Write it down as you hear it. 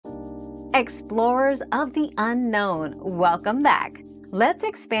Explorers of the unknown, welcome back. Let's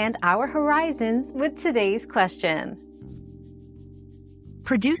expand our horizons with today's question.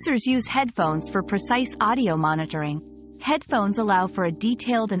 Producers use headphones for precise audio monitoring. Headphones allow for a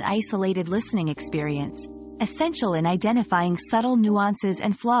detailed and isolated listening experience, essential in identifying subtle nuances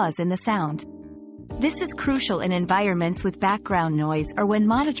and flaws in the sound. This is crucial in environments with background noise or when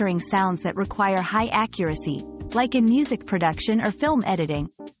monitoring sounds that require high accuracy, like in music production or film editing.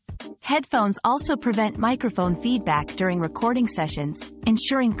 Headphones also prevent microphone feedback during recording sessions,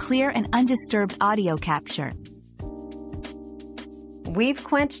 ensuring clear and undisturbed audio capture. We've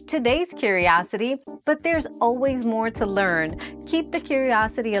quenched today's curiosity, but there's always more to learn. Keep the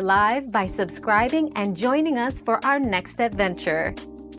curiosity alive by subscribing and joining us for our next adventure.